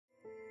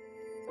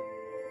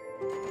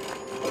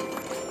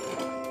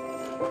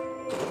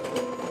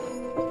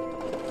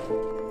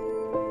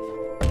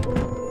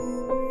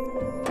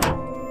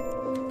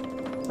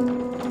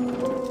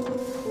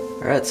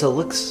Alright, so it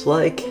looks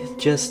like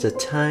just a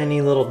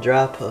tiny little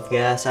drop of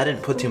gas. I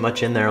didn't put too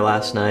much in there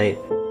last night.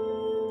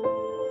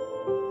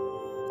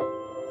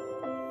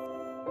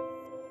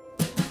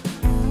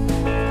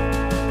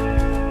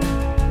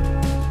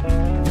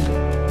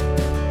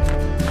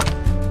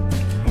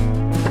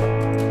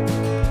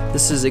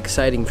 This is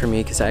exciting for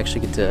me because I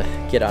actually get to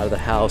get out of the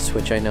house,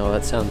 which I know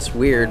that sounds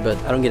weird, but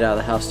I don't get out of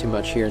the house too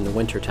much here in the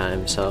winter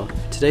time. So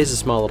today's a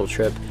small little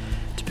trip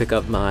to pick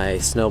up my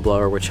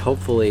snowblower, which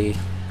hopefully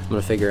I'm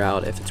gonna figure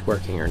out if it's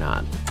working or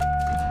not.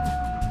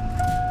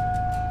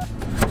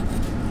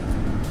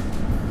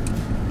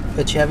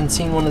 Bet you haven't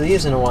seen one of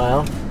these in a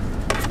while.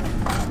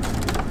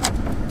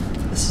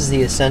 This is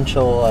the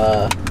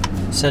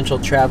essential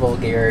travel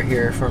gear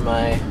here for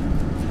my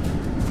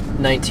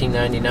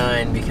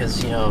 1999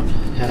 because, you know,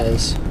 it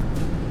has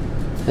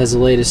the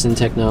latest in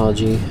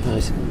technology.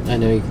 I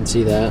know you can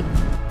see that.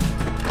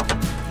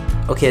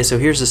 Okay, so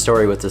here's the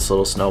story with this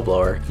little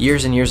snowblower.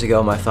 Years and years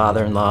ago, my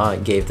father-in-law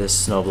gave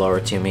this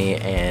snowblower to me,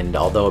 and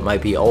although it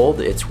might be old,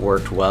 it's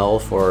worked well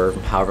for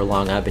however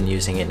long I've been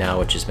using it now,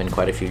 which has been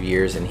quite a few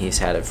years, and he's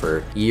had it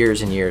for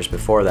years and years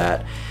before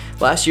that.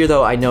 Last year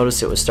though, I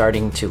noticed it was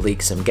starting to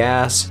leak some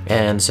gas,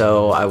 and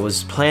so I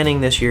was planning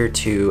this year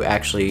to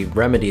actually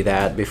remedy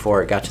that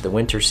before it got to the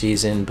winter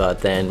season, but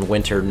then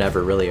winter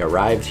never really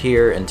arrived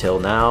here until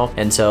now,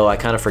 and so I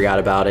kind of forgot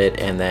about it,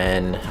 and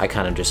then I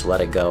kind of just let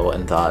it go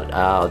and thought,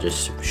 I'll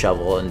just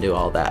shovel and do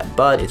all that.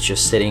 But it's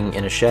just sitting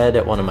in a shed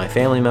at one of my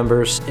family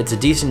members. It's a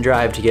decent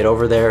drive to get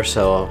over there,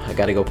 so I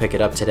gotta go pick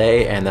it up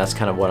today, and that's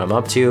kind of what I'm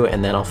up to,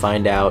 and then I'll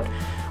find out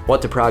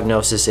what the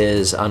prognosis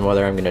is on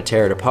whether I'm gonna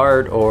tear it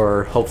apart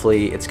or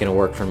hopefully it's gonna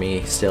work for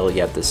me still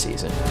yet this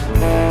season.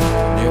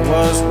 It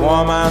was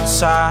warm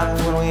outside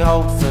when we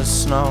hoped for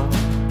snow.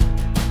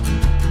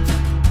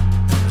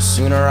 The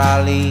sooner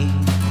I leave,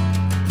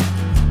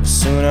 the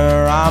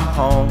sooner I'm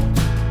home.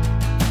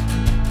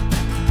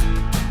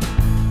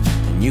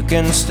 And you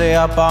can stay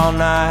up all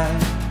night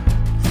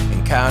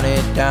and count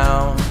it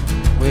down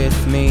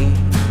with me.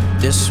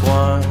 This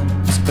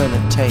one's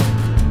gonna take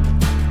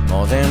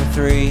more than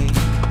 3.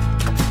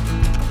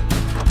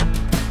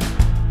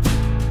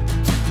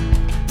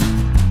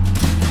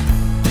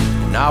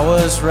 And I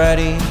was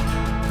ready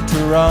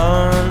to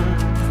run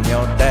from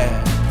your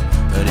dad,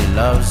 but he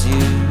loves you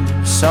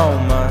so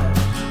much,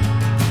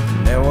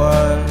 and there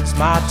was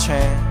my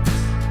chance.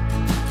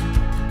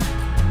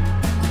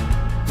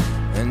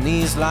 And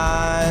these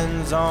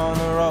lines on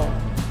the road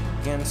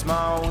against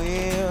my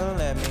will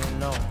let me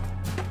know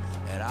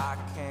that I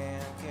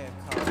can't get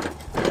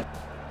caught.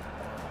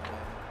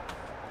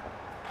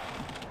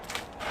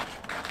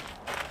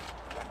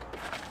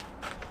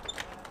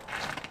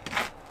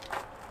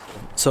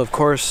 So of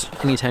course,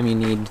 anytime you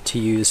need to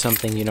use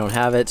something, you don't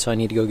have it, so I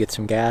need to go get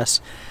some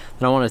gas.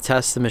 And I want to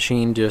test the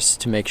machine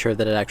just to make sure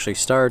that it actually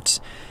starts,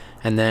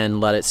 and then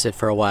let it sit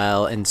for a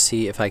while and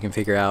see if I can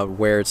figure out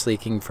where it's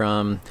leaking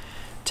from,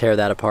 tear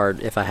that apart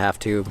if I have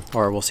to,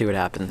 or we'll see what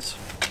happens.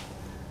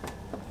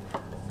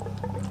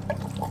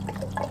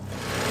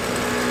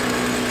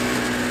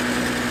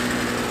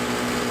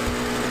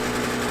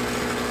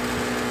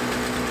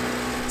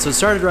 So it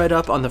started right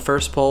up on the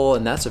first pole,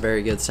 and that's a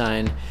very good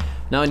sign.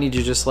 Now I need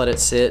to just let it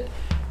sit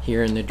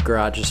here in the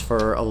garage just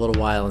for a little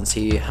while and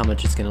see how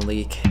much it's gonna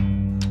leak.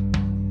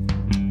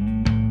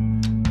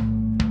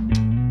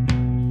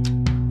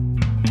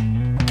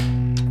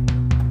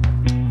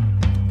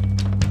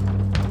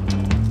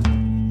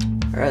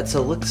 Alright, so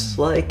it looks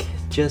like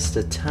just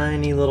a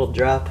tiny little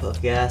drop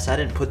of gas. I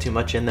didn't put too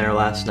much in there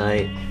last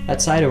night.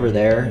 That side over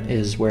there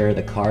is where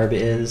the carb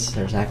is.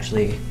 There's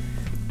actually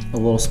a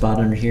little spot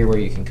under here where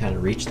you can kind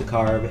of reach the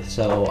carb.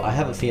 So I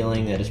have a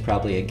feeling that it's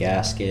probably a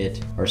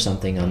gasket or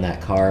something on that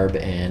carb,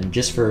 and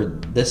just for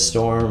this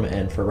storm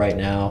and for right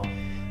now,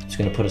 I'm just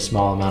gonna put a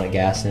small amount of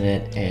gas in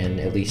it and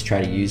at least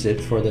try to use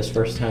it for this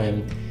first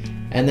time.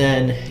 And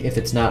then if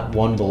it's not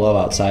 1 below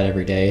outside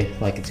every day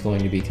like it's going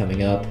to be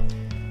coming up,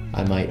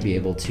 I might be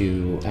able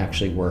to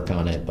actually work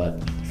on it,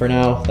 but for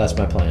now, that's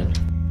my plan.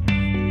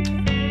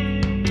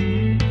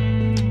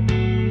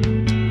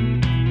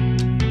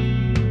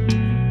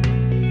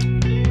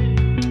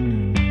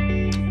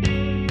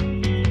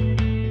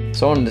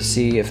 So I wanted to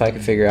see if I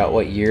could figure out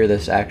what year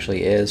this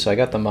actually is. So I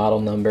got the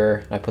model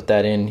number, I put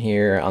that in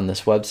here on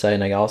this website,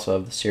 and I also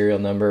have the serial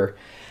number.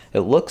 It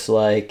looks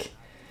like,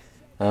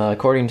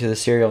 according to the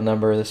serial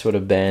number, this would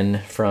have been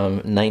from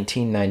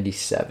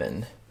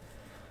 1997.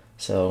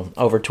 So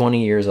over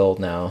 20 years old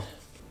now.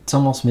 It's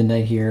almost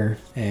midnight here,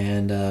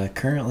 and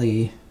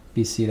currently, if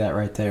you see that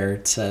right there,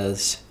 it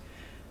says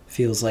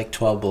feels like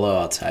 12 below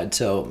outside.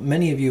 So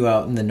many of you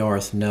out in the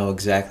north know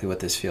exactly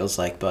what this feels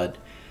like, but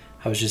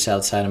I was just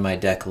outside of my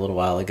deck a little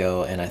while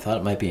ago, and I thought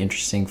it might be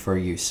interesting for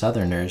you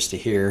southerners to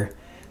hear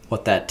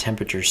what that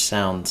temperature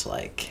sounds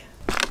like.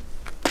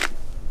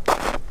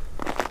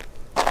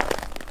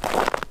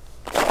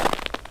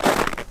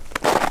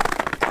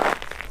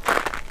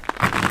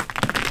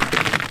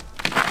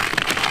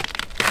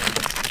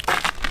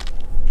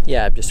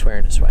 Yeah, I'm just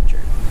wearing a sweatshirt.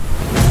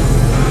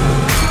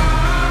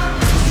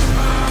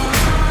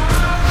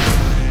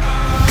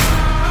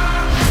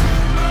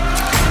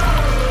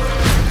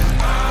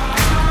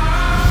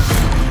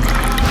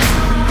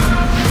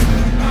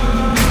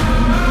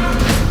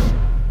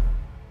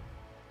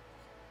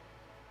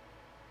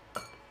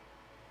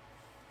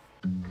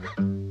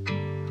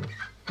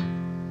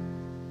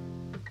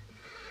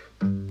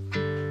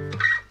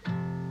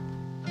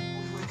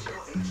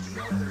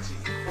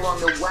 Along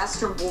the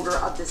western border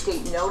of the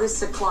state, notice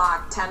the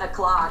clock, 10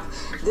 o'clock.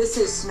 This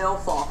is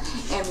snowfall,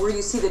 and where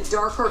you see the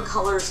darker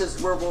colors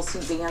is where we'll see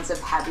bands of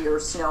heavier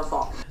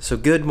snowfall. So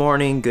good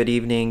morning, good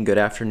evening, good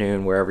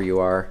afternoon, wherever you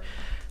are.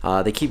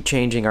 They keep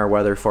changing our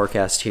weather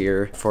forecast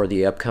here for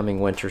the upcoming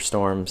winter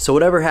storm. So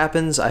whatever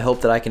happens, I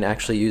hope that I can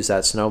actually use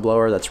that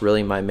snowblower. That's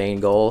really my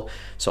main goal.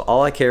 So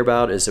all I care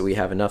about is that we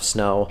have enough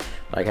snow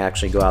that I can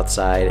actually go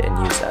outside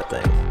and use that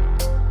thing.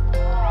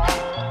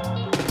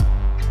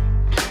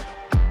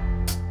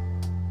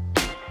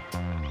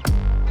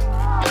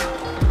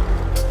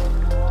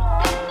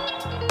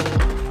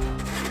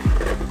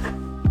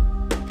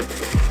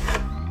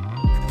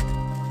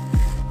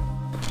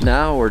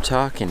 Now we're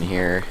talking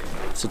here.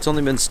 So it's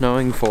only been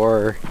snowing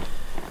for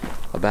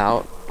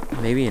about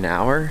maybe an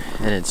hour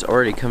and it's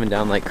already coming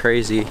down like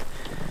crazy.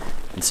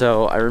 And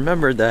so I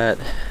remembered that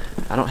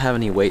I don't have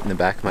any weight in the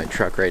back of my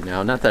truck right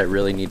now. Not that I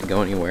really need to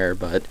go anywhere,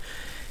 but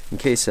in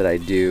case that I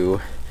do,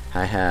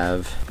 I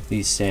have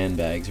these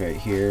sandbags right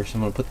here. So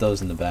I'm gonna put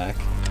those in the back.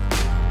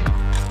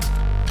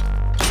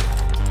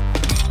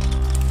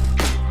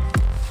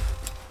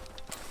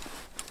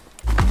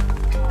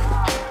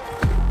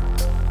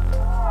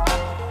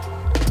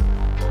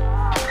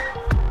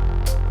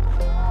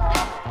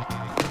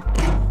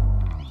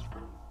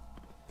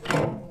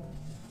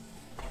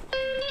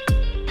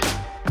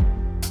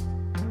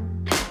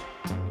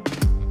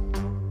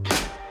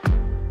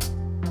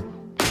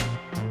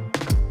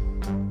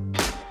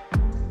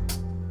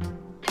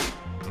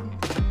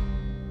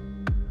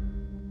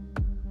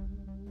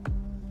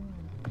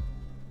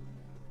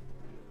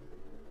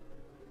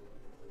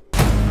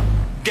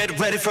 Get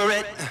ready for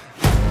it.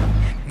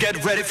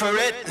 Get ready for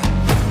it.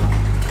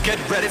 Get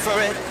ready for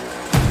it.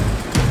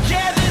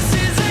 Yeah, this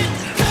is it.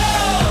 Go!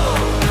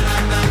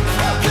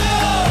 Go! Go!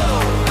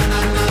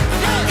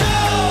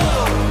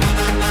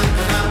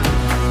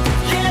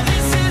 Yeah,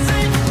 this is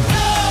it.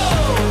 Go!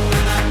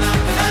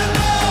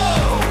 Go!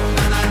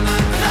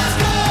 Let's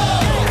go!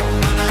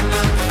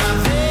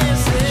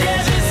 This is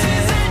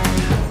it.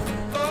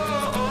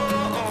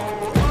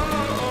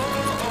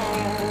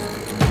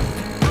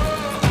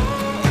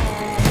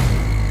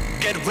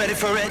 Get ready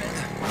for it.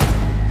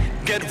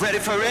 Get ready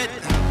for it.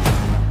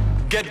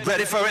 Get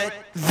ready for it.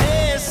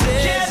 This is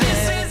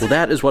it. Well,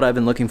 that is what I've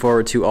been looking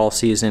forward to all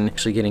season,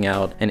 actually getting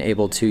out and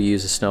able to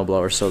use a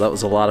snowblower, so that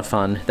was a lot of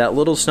fun. That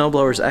little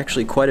snowblower is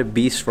actually quite a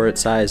beast for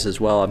its size as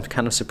well. I'm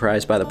kind of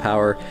surprised by the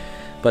power,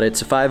 but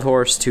it's a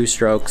 5-horse,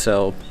 2-stroke,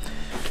 so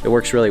it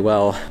works really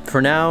well.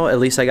 For now, at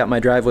least I got my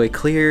driveway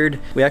cleared.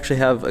 We actually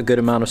have a good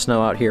amount of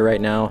snow out here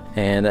right now,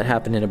 and that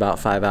happened in about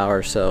 5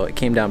 hours, so it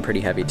came down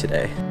pretty heavy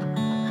today.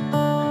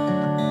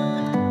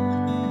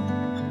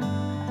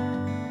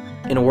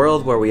 In a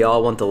world where we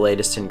all want the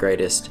latest and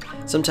greatest,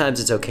 sometimes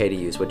it's okay to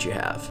use what you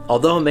have.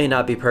 Although it may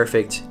not be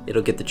perfect,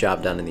 it'll get the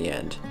job done in the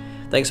end.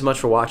 Thanks so much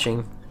for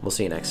watching. We'll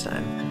see you next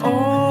time.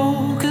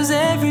 Oh, 'cause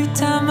every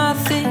time I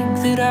think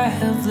that I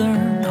have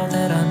learned all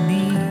that I